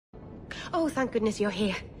Oh, thank goodness you're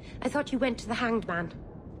here. I thought you went to the Hanged Man.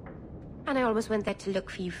 And I almost went there to look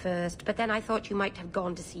for you first, but then I thought you might have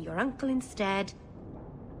gone to see your uncle instead.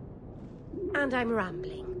 And I'm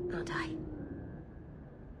rambling, aren't I?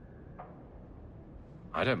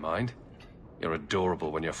 I don't mind. You're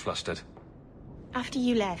adorable when you're flustered. After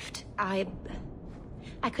you left, I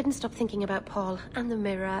couldn't stop thinking about Paul and the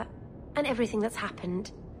mirror and everything that's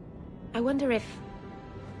happened. I wonder if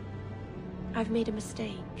I've made a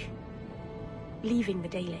mistake leaving the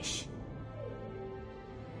Dalish.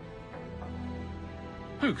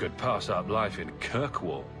 Who could pass up life in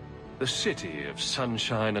Kirkwall, the city of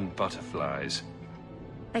sunshine and butterflies?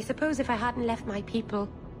 I suppose if I hadn't left my people,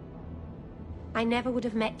 I never would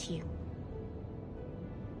have met you.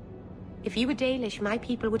 If you were Dalish, my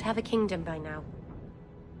people would have a kingdom by now.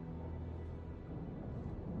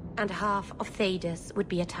 And half of Thedas would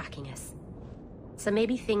be attacking us. So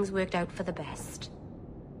maybe things worked out for the best.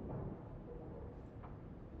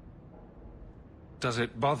 Does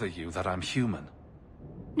it bother you that I'm human?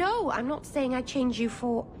 No, I'm not saying I'd change you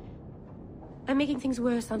for... I'm making things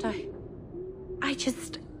worse, aren't I?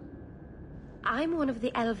 I'm one of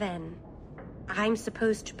the Elven. I'm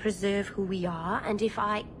supposed to preserve who we are, and if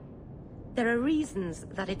I... There are reasons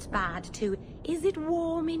that it's bad to... Is it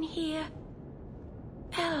warm in here?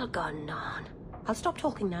 Elgonon. I'll stop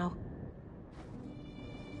talking now.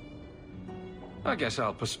 I guess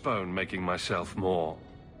I'll postpone making myself more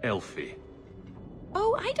elfy.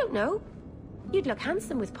 Oh, I don't know. You'd look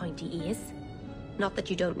handsome with pointy ears. Not that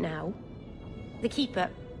you don't now. The Keeper,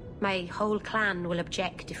 my whole clan will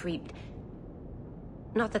object if we...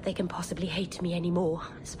 Not that they can possibly hate me anymore,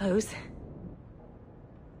 I suppose.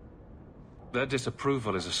 Their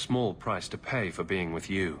disapproval is a small price to pay for being with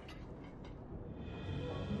you.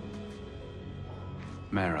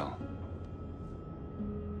 Merrill.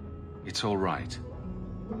 It's all right.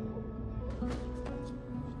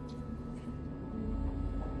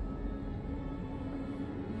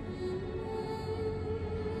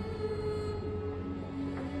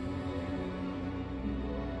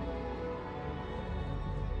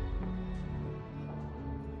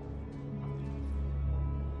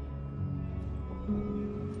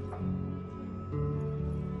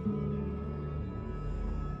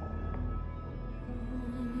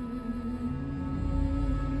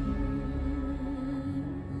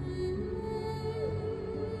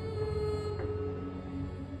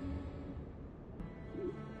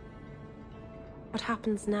 What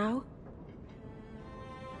happens now?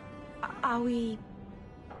 Are we...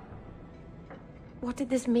 What did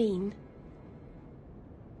this mean?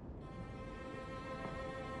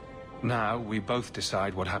 Now, we both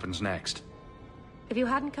decide what happens next. If you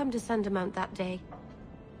hadn't come to Sundermount that day,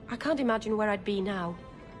 I can't imagine where I'd be now.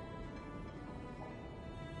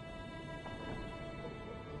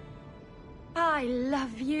 I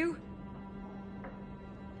love you.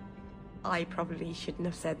 I probably shouldn't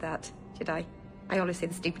have said that, should I? I always say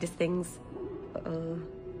the stupidest things.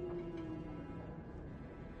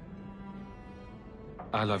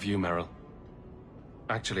 I love you, Merrill.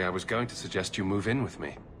 Actually, I was going to suggest you move in with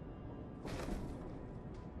me.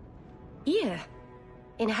 Here?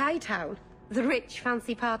 In Hightown? The rich,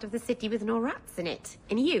 fancy part of the city with no rats in it.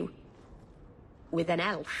 And you? With an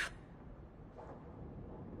elf.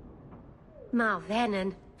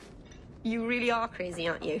 Malvenon. You really are crazy,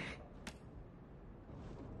 aren't you?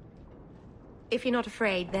 If you're not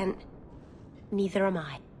afraid, then neither am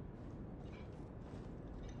I.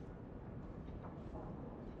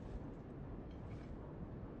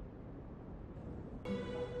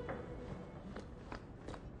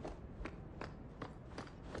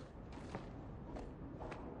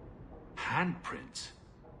 Handprints?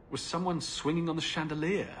 Was someone swinging on the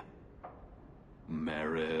chandelier?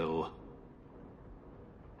 Merrill.